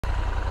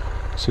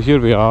So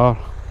here we are.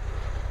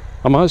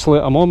 I'm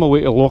on my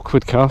way to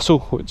Lochwood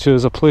Castle, which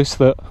is a place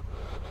that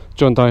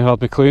John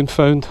Diehard McLean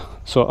found.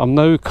 So I'm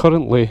now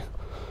currently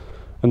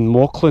in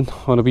McLean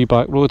on a wee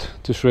back road,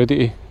 just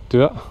ready to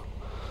do it.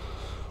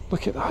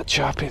 Look at that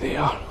chappie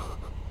there.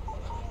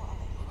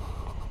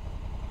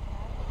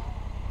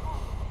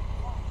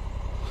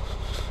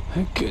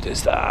 How good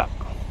is that?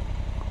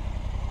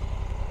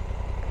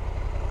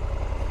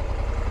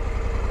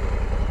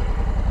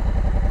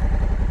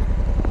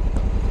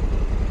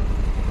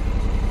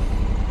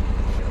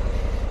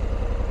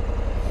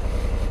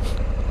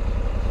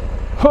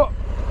 Huh.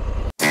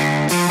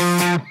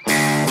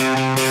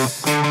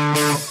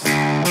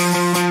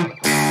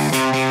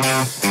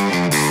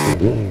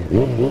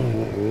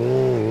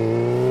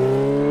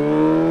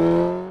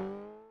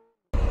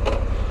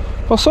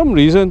 For some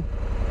reason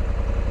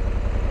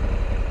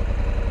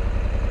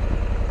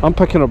I'm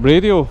picking up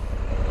radio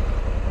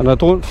and I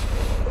don't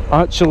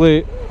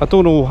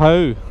know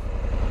how.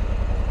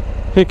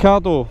 Hey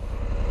Cardo,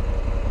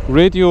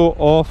 radio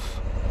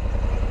off.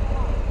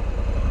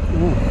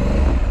 Oh.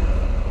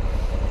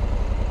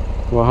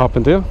 What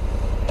happened there?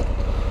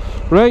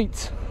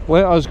 Right,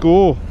 let us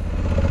go.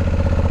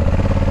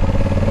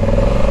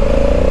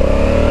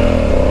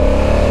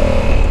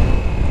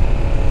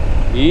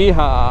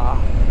 Yeehaw!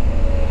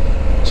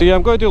 So yeah,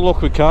 I'm going to do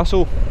Lochwood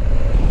Castle.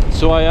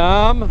 So I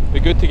am. Be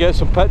good to get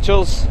some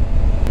pictures.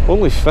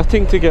 Only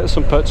fitting to get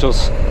some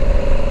pictures.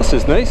 This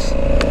is nice.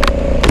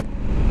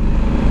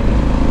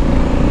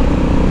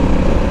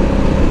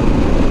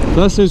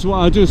 This is what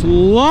I just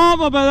love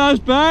about this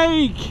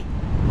bike.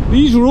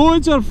 These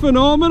roads are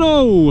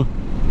phenomenal.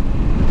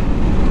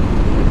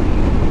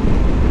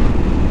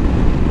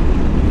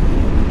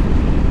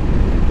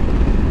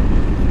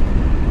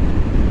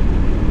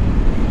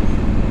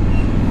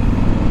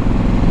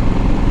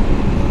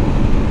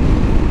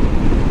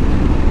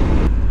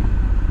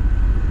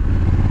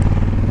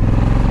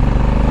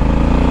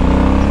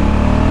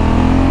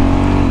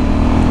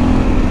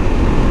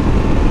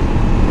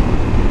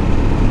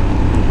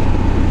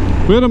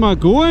 Where am I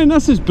going?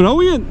 This is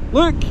brilliant.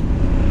 Look.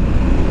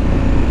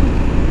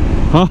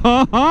 Ha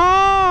ha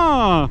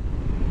ha!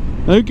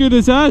 How good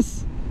is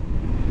this?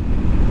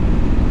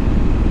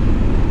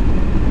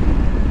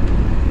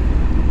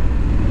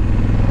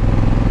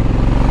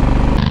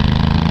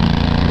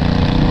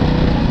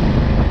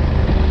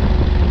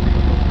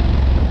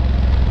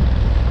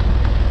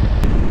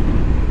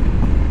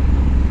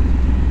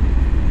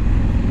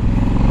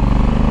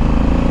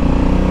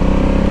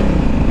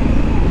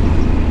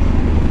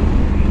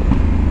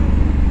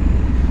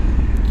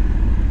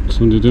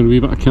 Somebody doing a wee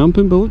bit of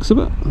camping by the looks of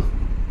it.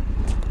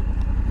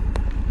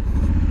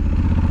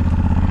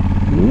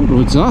 What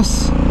road's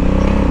this?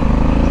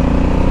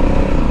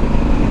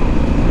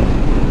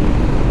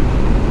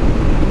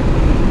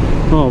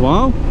 Oh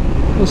wow,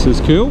 this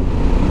is cool.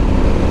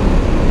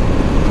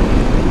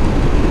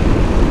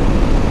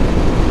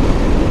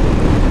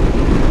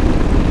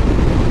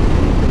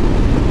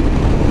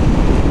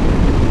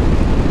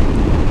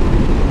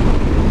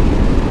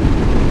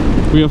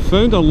 We have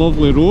found a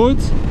lovely road.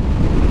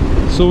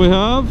 So we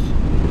have.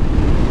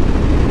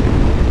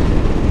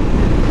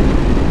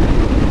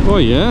 Oh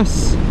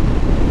yes.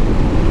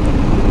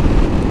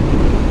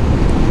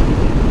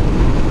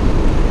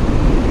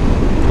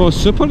 Oh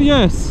super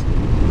yes.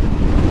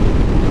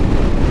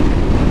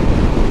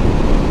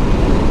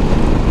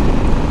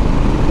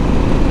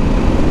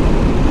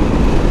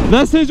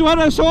 This is what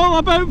it's all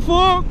about,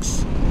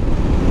 folks.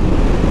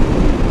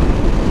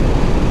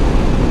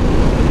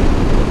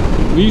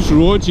 These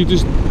roads you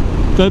just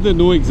didn't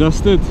know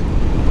existed.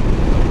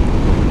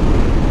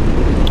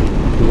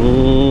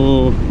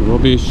 Oh,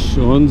 rubbish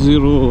on the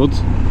road.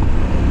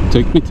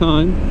 Take me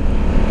time.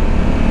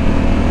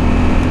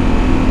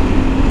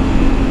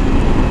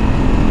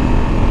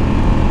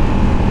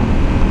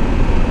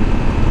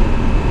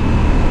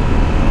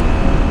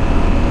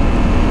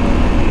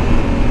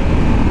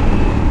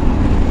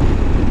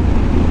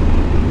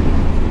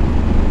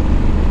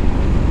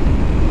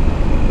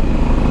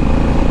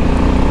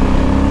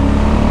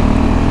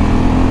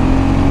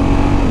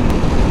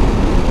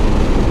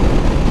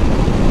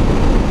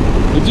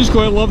 Just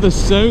quite love the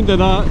sound of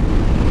that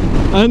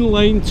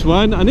inline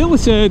twin. I nearly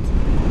said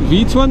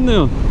V-twin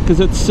there because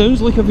it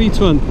sounds like a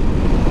V-twin.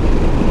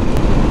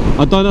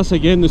 I done this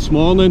again this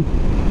morning.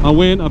 I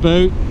went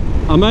about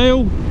a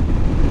mile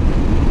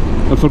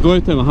and forgot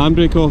to take my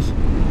handbrake off.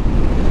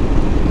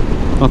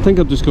 I think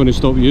I'm just going to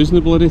stop using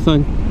the bloody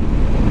thing.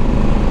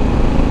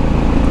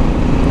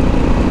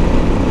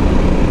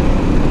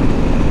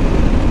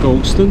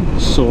 Galston,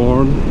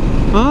 Sorn.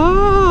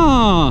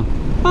 Ah!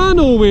 I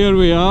know where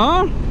we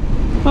are.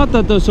 I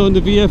did this on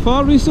the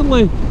VFR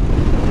recently.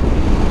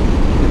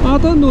 I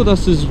didn't know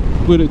this is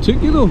where it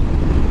took you though.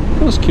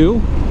 That's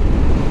cool.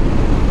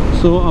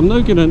 So I'm now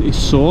getting into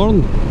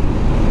Sorn.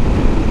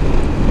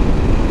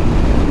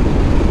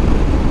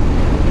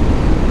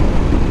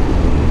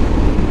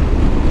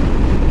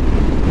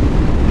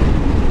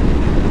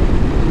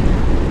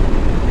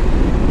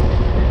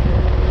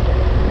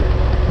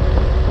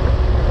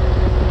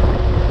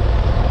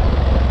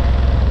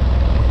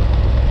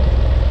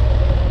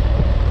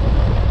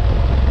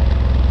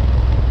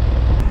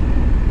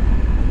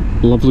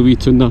 Lovely wee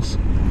tune this.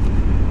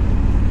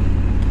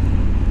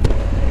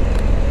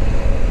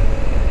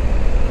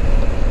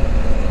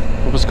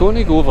 I was going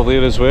to go over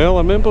there as well.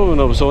 I remember when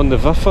I was on the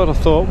Viffer, I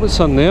thought, what's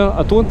in there?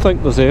 I don't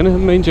think there's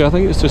anything, mind you. I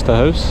think it's just a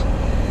house.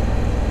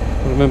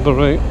 I remember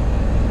right.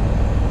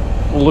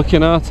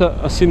 Looking at it,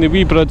 I seen the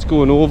wee bridge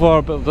going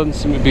over, but there didn't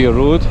seem to be a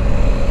road.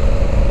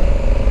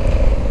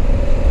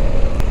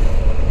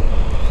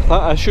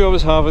 That issue I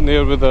was having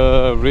there with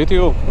the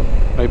radio,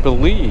 I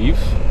believe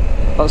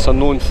that's a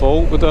known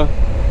fault with the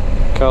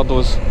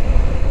Cardos.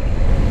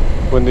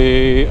 When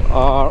they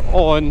are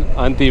on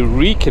and they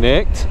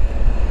reconnect,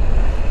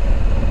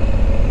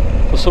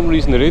 for some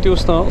reason the radio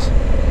starts.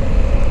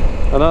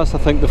 And that's, I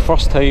think, the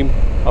first time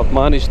I've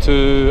managed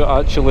to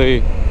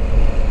actually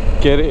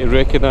get it to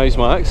recognise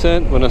my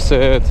accent when I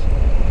said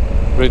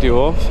radio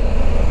off.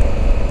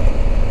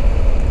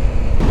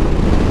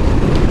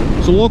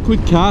 So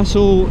Lochwood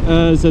Castle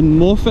is in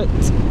Moffat.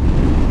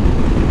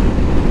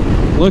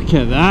 Look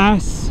at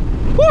this!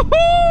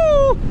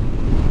 Woohoo!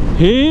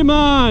 Hey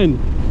man!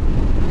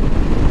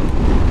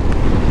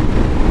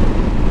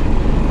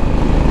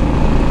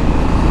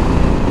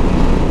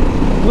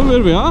 Look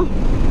where we are.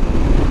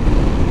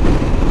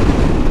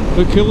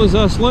 How cool is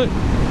this, look?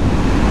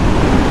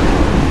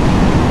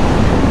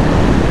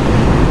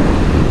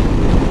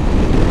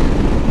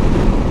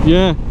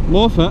 Yeah,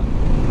 Moffat,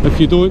 if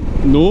you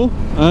don't know,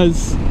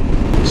 is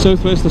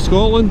southwest of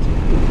Scotland,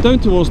 down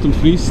towards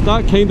Dumfries,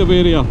 that kind of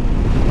area.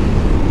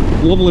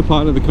 Lovely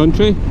part of the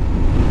country,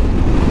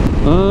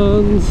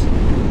 and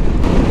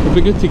it'd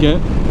be good to get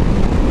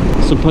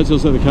some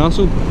pictures of the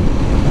castle.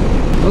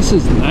 This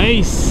is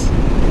nice.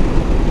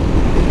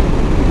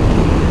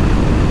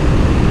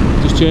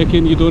 Just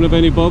checking you don't have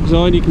any bugs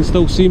on, you can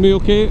still see me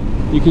okay?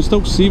 You can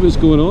still see what's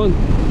going on.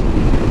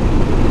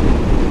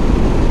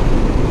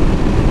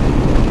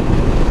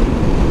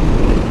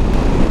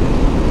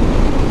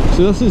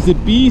 So this is the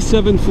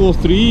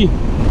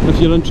B743 if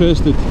you're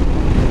interested.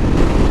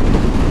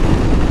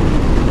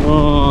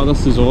 Oh,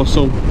 this is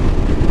awesome.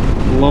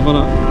 Loving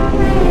it.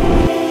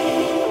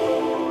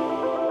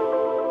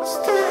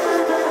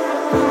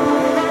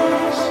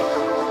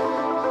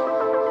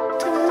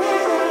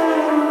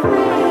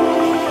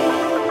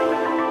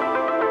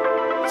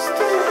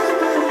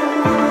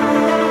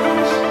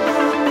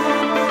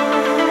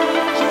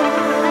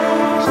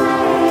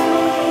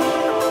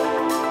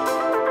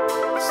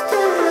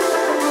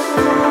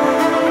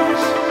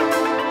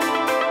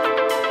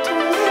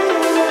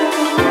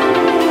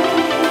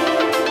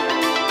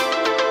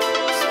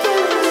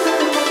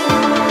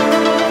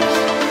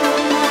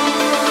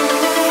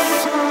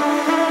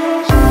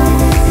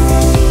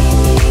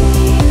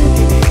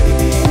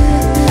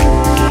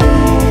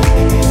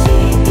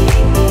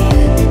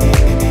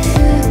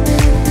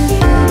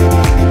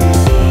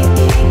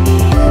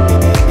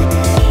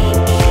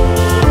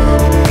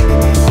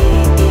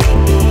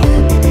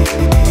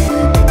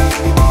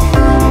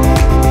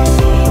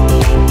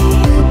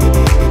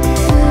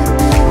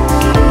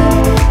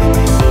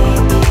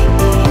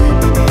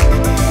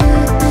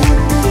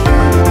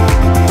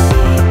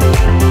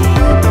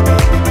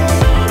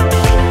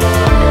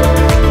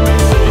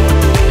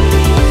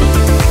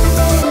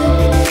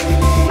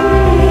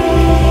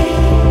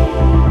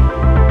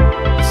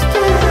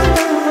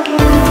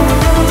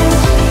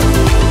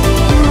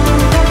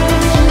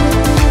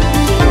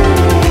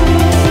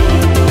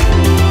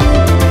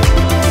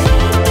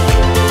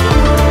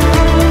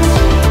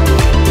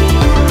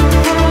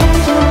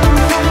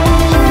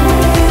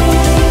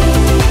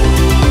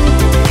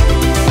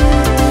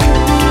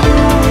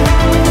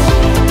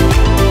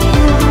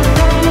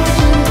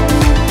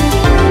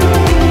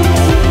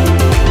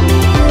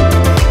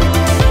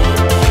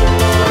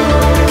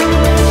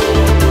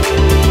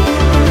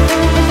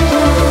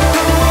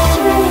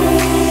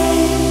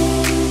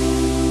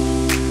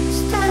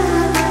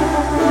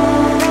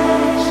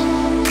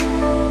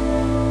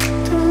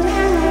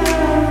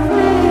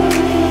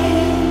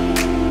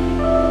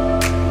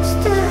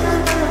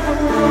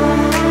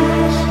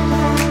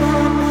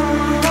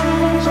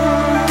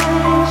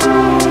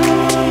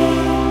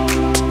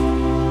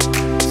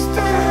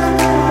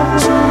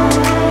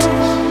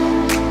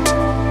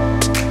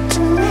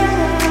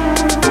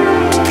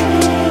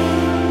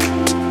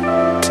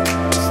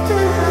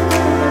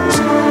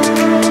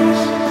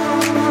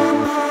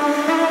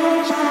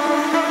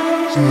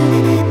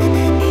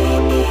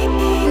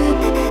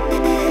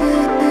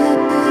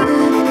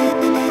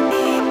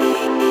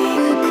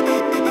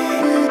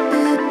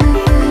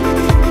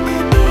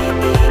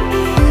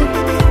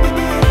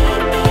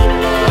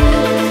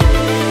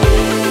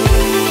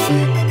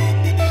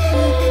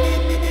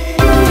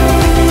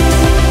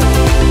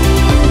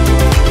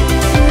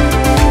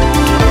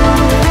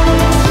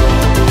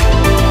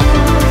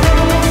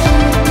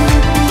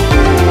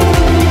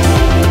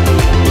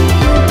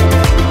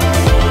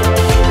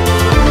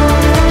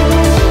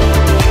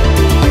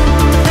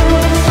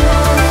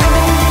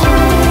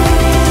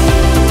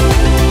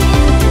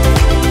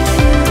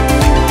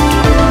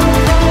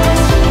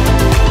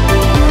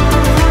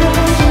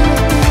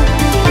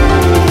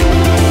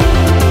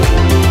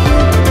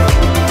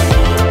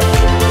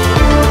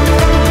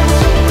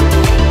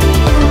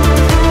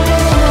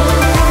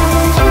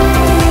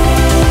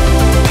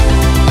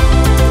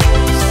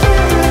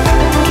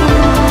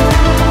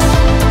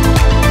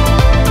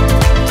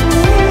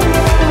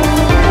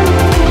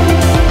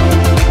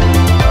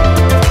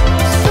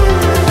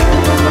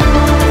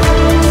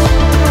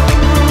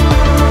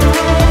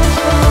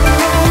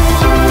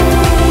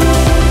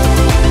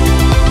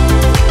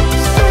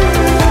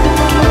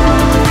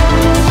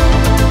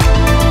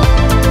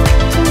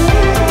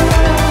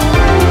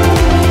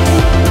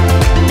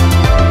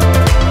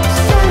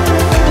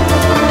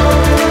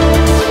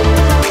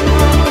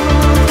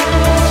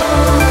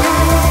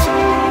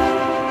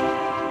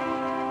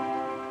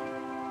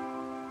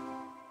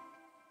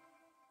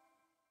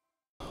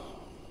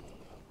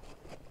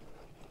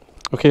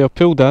 Okay, I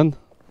pulled in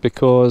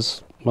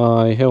because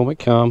my helmet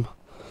cam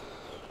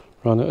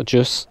ran out of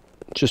juice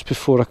just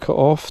before I cut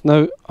off.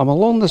 Now, I'm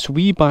along this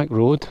wee back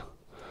road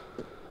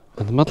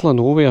in the middle of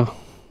nowhere.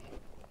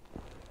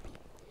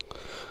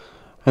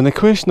 And the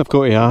question I've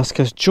got to ask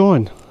is,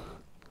 John,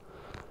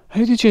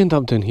 how did you end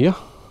up down here?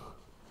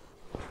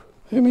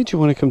 Who made you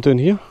want to come down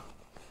here?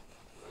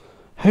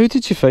 How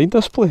did you find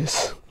this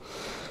place?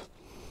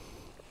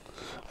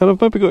 And I've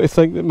maybe got to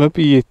think that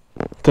maybe you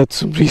did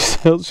some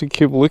research and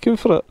came looking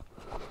for it.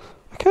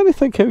 I can't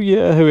think how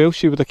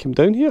else you would have come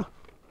down here.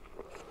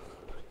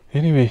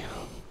 Anyway,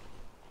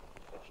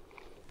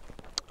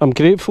 I'm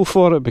grateful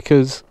for it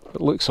because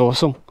it looks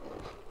awesome.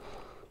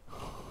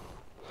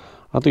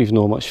 I don't even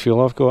know how much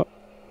fuel I've got.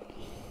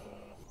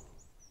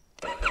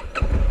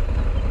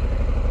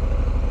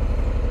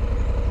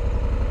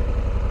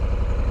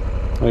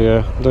 Oh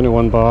yeah, down to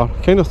 1 bar.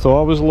 Kind of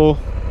thought I was low.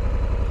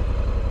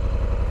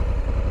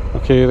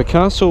 Okay, the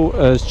castle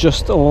is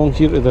just along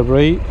here to the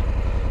right.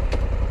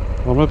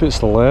 Or maybe it's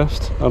the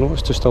left. I know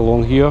it's just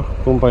along here,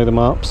 going by the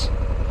maps.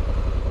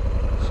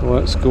 So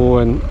let's go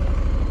and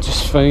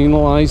just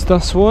finalise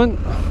this one.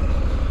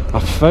 I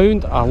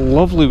found a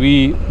lovely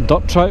wee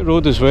dirt track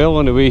road as well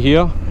on the way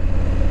here,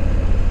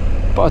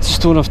 but I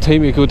just don't have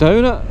time to go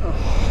down it.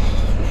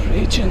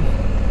 Raging.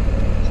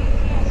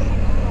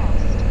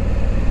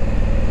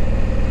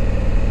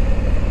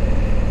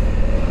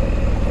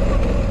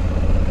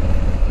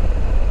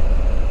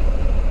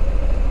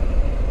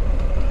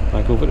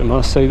 I go over to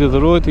my side of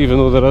the road, even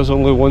though there is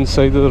only one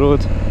side of the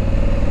road.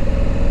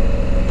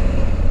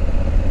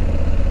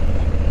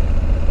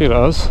 Here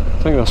it is. I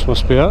think this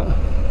must be it.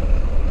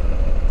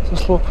 Is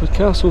this Lochwood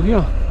Castle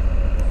here?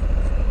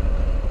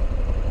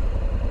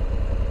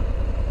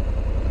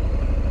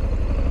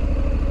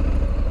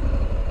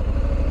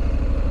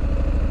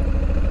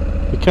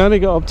 You can't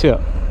get up to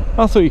it.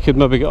 I thought you could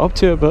maybe get up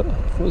to it, but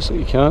looks like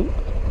you can't.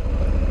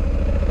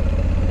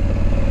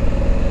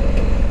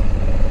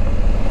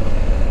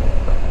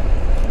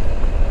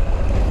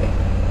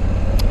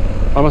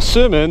 I'm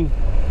assuming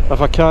if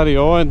I carry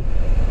on,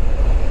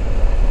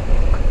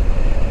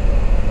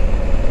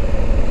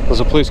 there's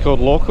a place called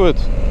Lochwood,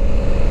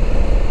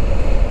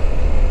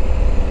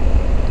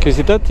 because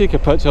he did take a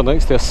picture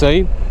next to a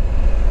sign.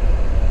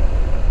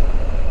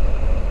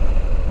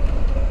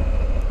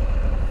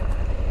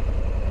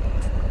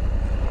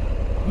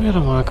 Where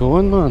am I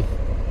going, man?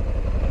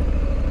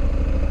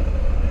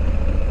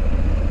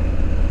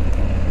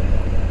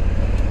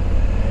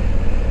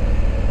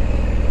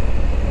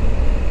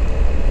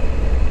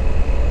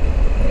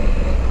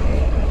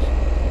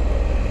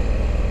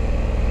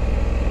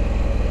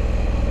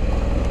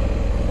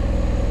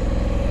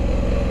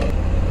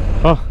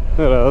 Oh,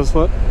 there it is,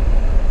 look.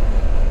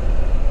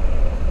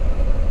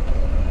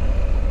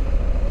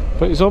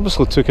 But he's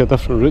obviously took a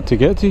different route to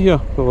get to here,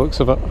 by the looks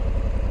of it,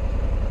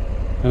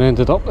 and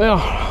ended up there.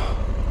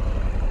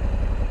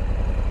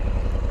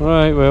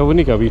 Right, well, we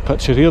need a wee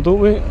picture here, don't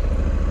we?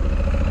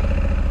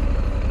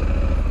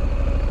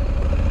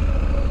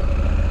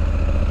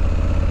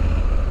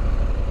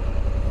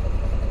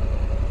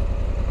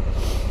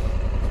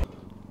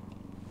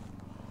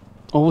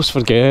 Always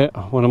forget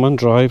when I'm on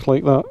drive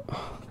like that.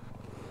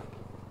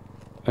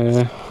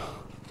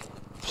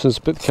 Since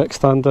I put the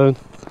kickstand down,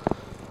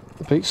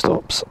 the bike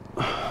stops.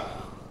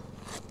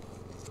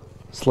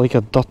 It's like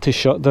a dirty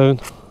shutdown.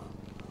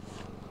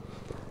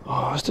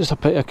 Oh, it's just a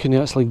pity I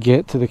couldn't actually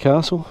get to the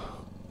castle.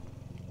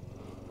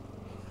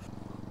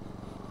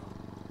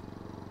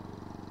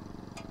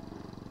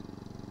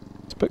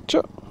 It's a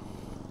picture.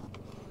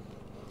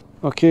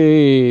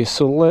 Okay,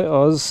 so let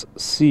us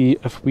see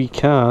if we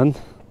can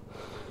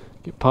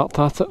get parked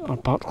at it or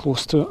parked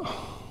close to it.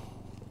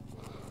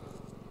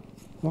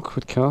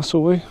 Lochwood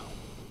Castle way.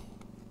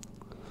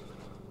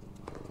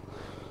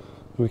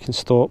 We can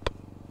stop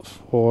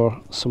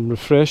for some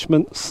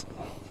refreshments,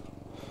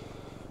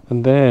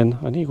 and then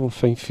I need to go and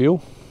find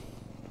fuel.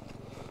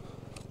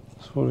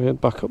 So we head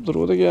back up the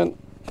road again.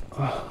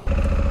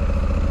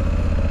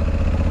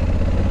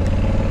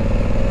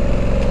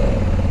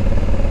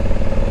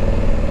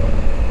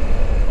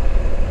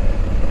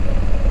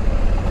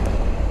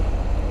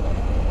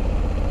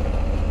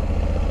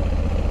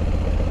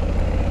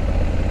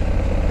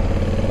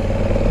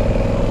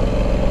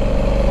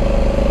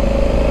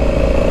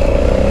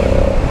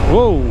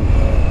 Whoa!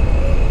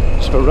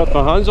 Just about ripped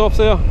my hands off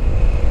there.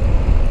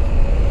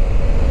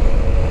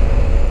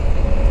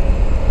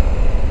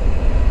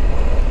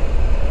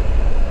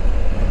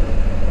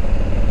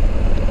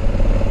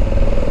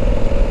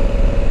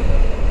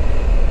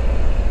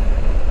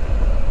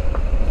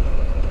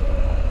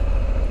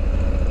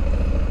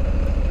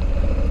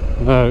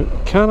 Now,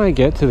 can I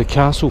get to the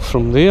castle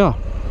from there?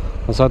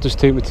 Does that just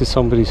take me to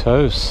somebody's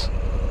house?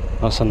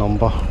 That's a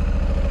number.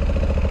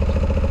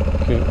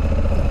 Okay.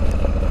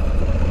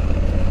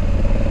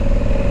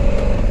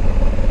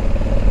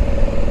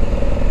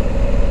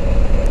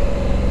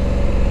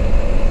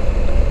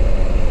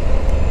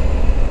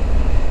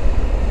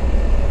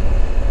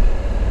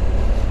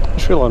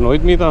 It's really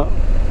annoyed me that.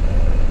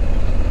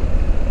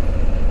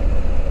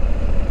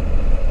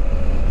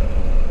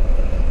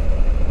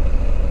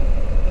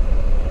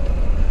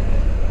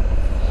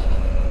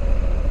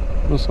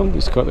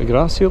 somebody's cut the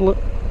grass here, look.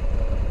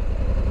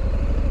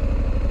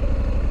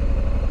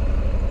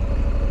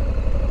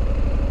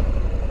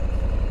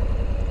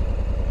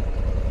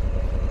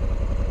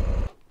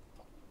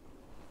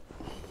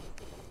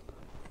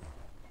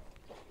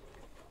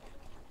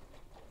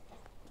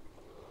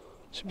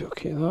 Should be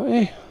okay that,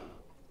 eh?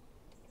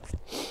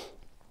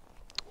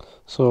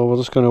 So we're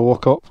just going to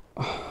walk up.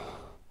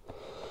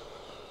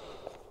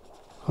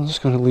 I'm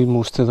just going to leave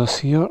most of this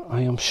here.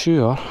 I am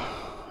sure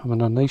I'm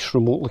in a nice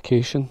remote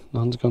location,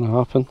 nothing's going to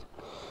happen.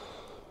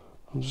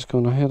 I'm just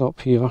going to head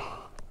up here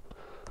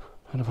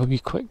and have a wee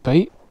quick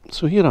bite.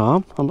 So here I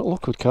am, I'm at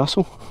Lochwood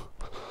Castle.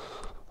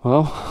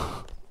 Well,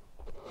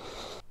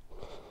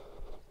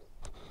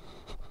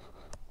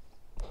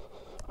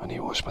 I need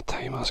to watch my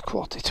time, it's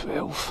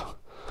 12:15.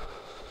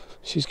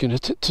 She's going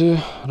at it too,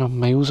 and I'm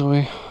miles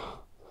away.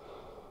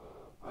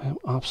 I am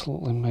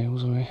absolutely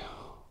miles away.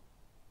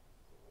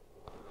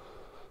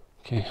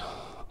 Okay,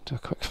 do a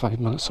quick 5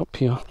 minutes up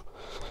here,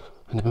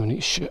 and then we need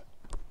to shoot.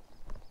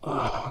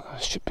 I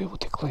should be able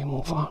to climb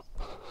over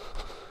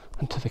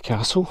into the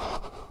castle.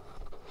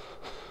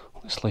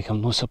 Looks like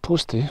I'm not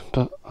supposed to,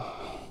 but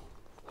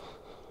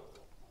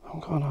I'm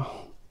gonna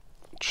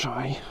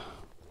try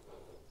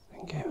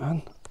and get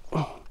in.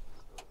 Oh,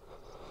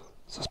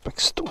 there's this big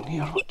stone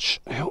here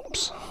which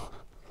helps.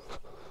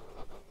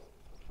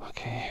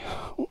 Okay,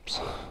 oops.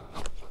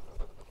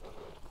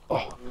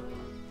 Oh.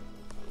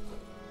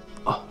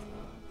 Oh.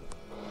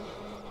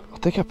 I'll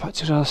take a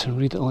picture of this and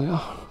read it later.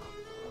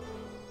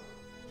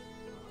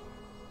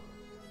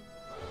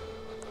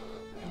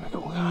 There we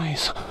go,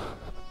 guys.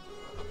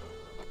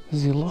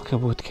 This is the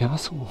Lochwood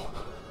Castle.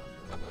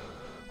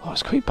 Oh,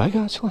 it's quite big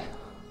actually.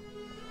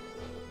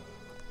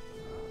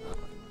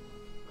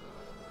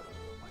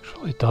 Looks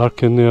really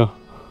dark in there.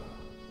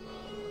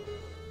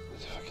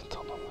 Let's see if I can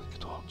turn on the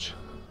torch.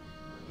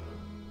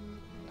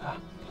 Ah,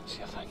 can't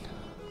see a thing.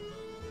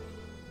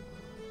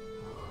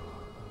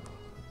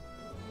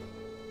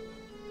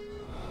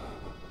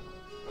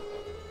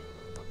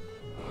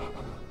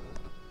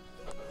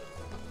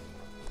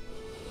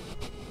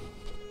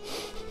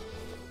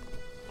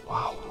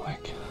 Wow,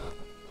 like.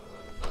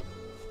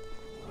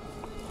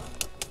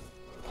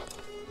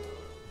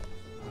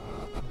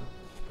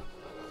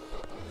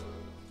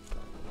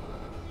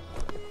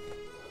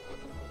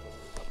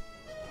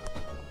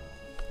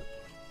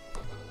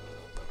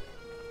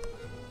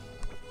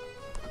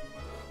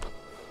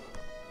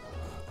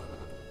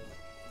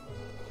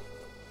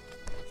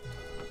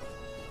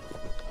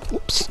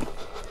 Oops.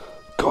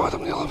 God,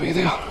 I'm nearly way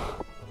there.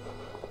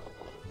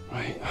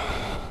 Right.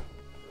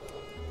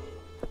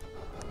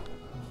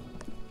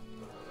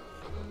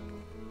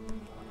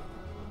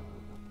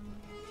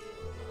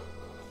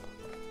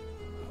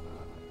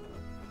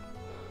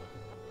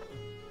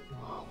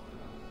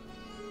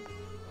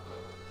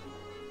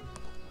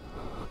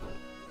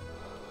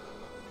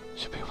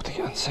 Should be able to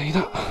get inside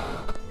it.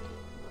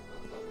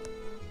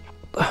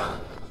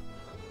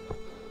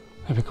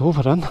 There we go,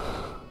 we're in.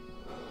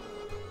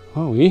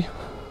 Oh, we.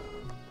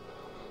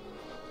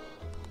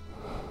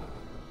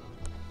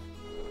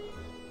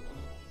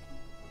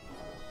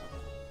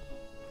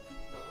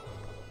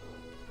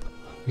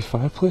 Wee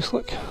fireplace,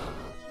 look.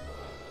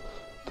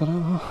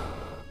 Ta-da!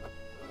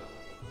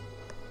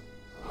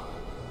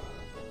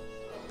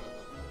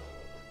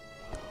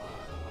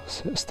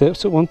 Set of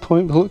steps at one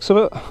point by the looks of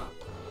it.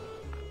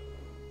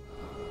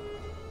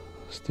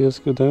 Stairs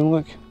go down,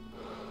 look.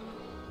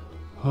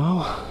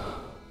 Wow.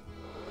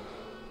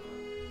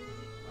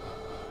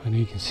 And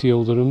you can see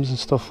all the rooms and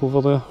stuff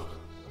over there.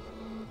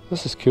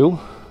 This is cool.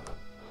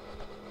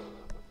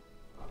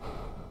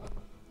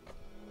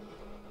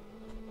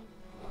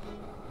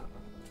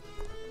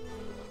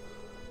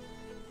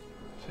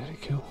 Very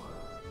cool.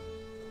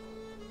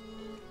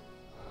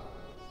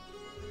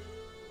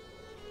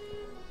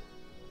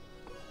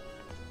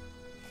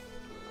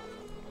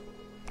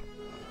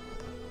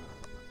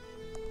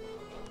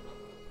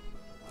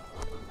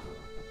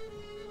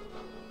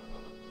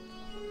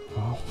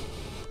 Wow.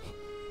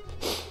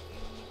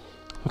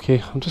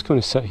 Okay, I'm just going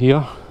to sit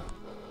here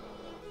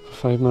for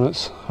 5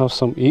 minutes, have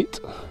some eat,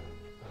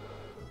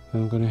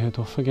 then I'm going to head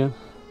off again.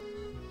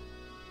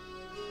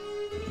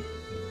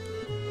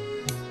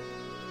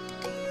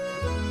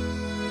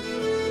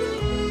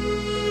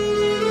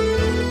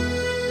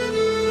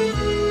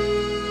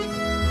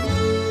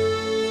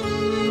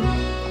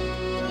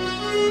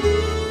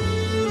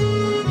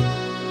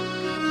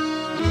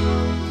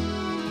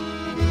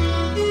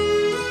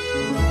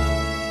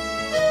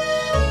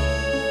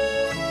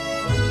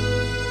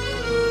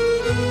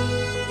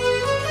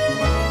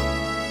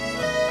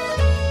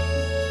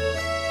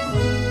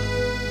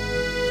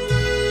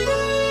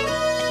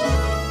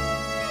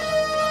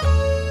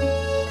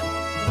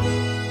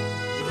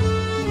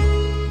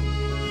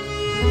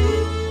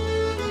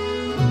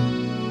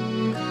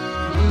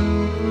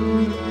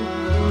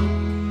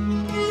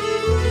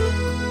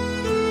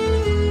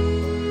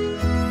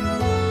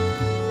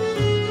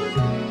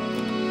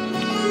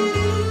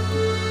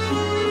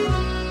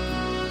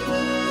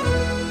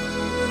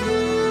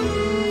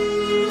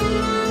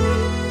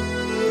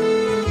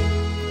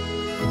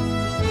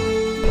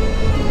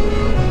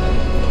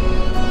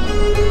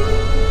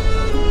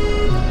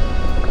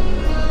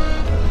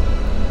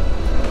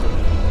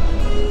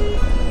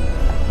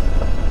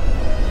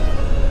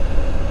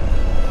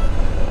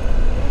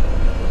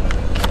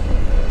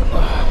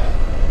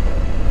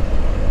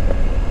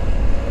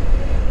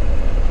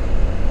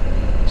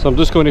 I'm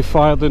just going to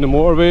fire down the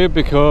motorway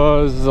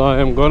because I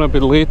am going to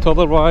be late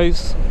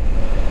otherwise.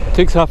 It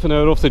takes half an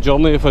hour off the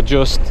journey if I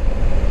just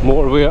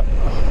motorway it,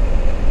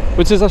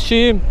 which is a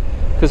shame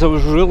because I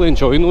was really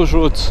enjoying those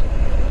roads.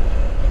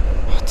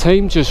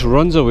 Time just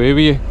runs away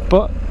with you,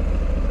 but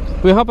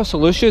we have a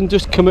solution.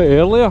 Just come out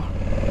earlier.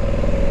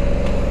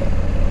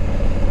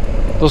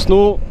 There's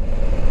no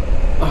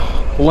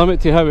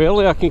limit to how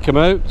early I can come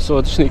out, so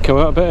I just need to come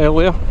out a bit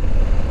earlier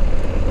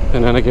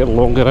and then I get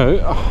longer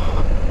out.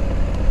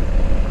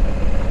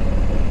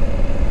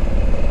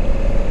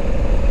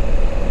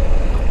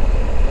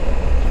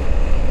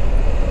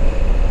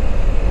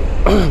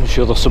 I'm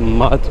sure there's some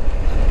mad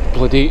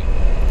bloody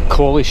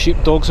collie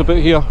sheepdogs about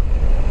here.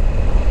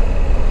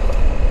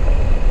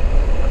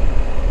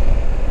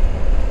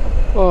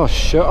 Oh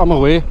shit, I'm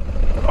away.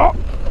 Oh,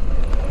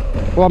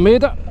 well, I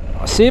made it.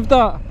 I saved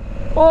that.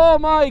 Oh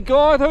my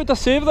god, how did I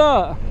save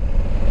that?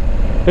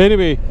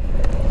 Anyway,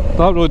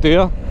 that road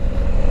there,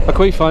 I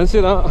quite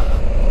fancy that.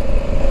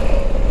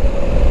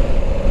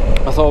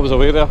 I thought I was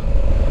away there.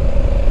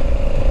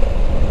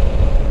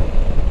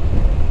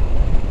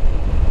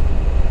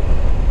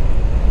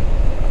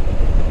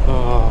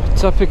 Oh,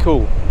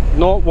 typical.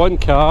 Not one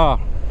car.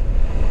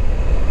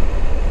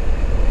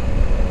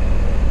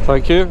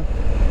 Thank you.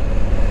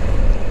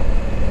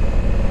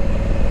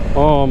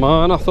 Oh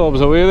man, I thought I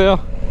was away there.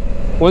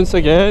 Once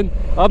again,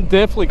 I'm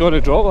definitely going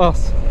to drop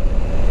this.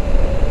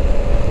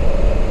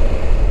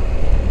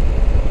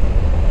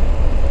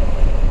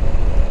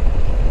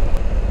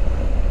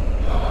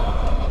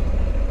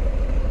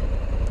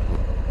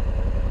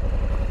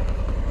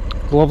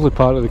 Lovely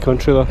part of the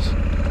country, this.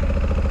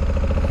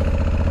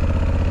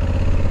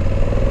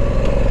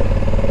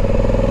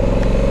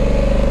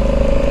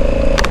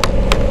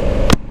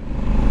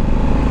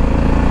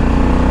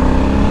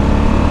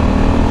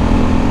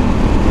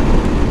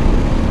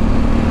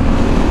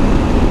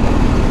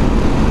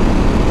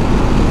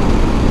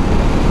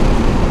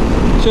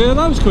 So yeah,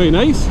 that was quite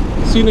nice,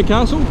 seeing the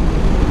castle.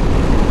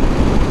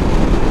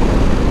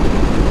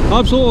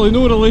 Absolutely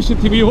no relation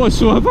to me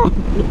whatsoever.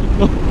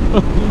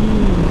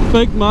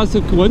 Big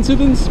massive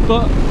coincidence,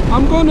 but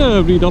I'm going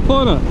to read up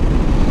on it.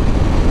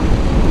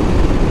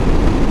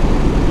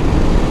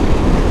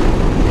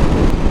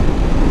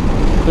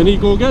 Then you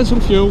go get some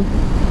fuel,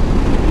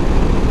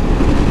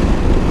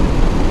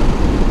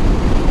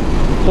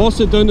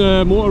 horse it down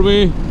the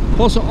motorway,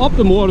 horse it up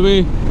the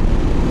motorway,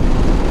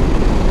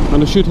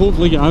 and I should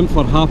hopefully get in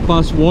for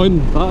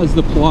 1:30. That is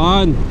the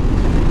plan,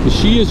 because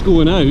she is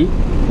going out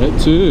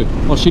at 2,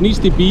 or she needs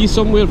to be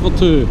somewhere for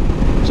 2,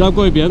 so I've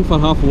got to be in for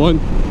 1:30.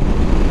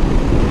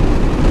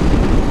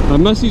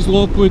 And Mrs.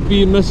 Lochwood,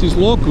 being Mrs.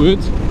 Lochwood,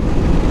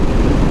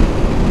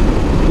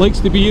 likes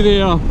to be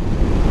there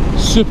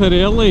super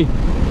early,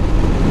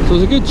 so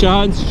there's a good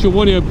chance she'll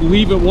want to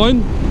leave at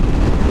 1.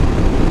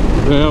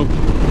 Well,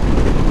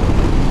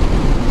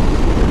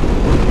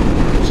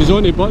 she's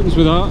on the buttons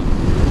with that.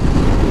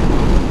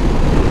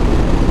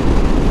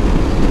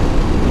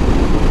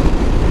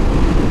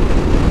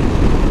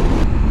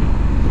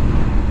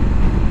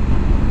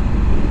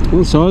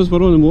 That's us,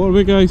 we're on the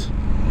motorway, guys.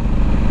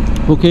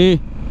 Okay,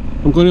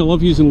 I'm going to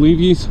love yous and leave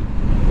yous.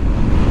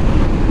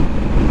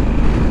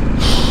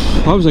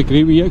 That was a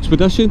great wee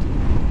expedition.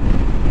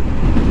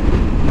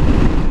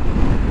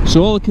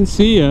 So all I can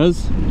say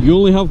is, you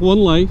only have one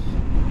life,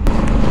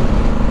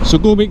 so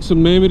go make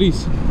some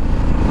memories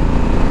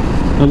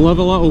and live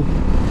a little.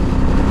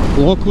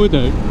 Lochwood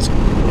out.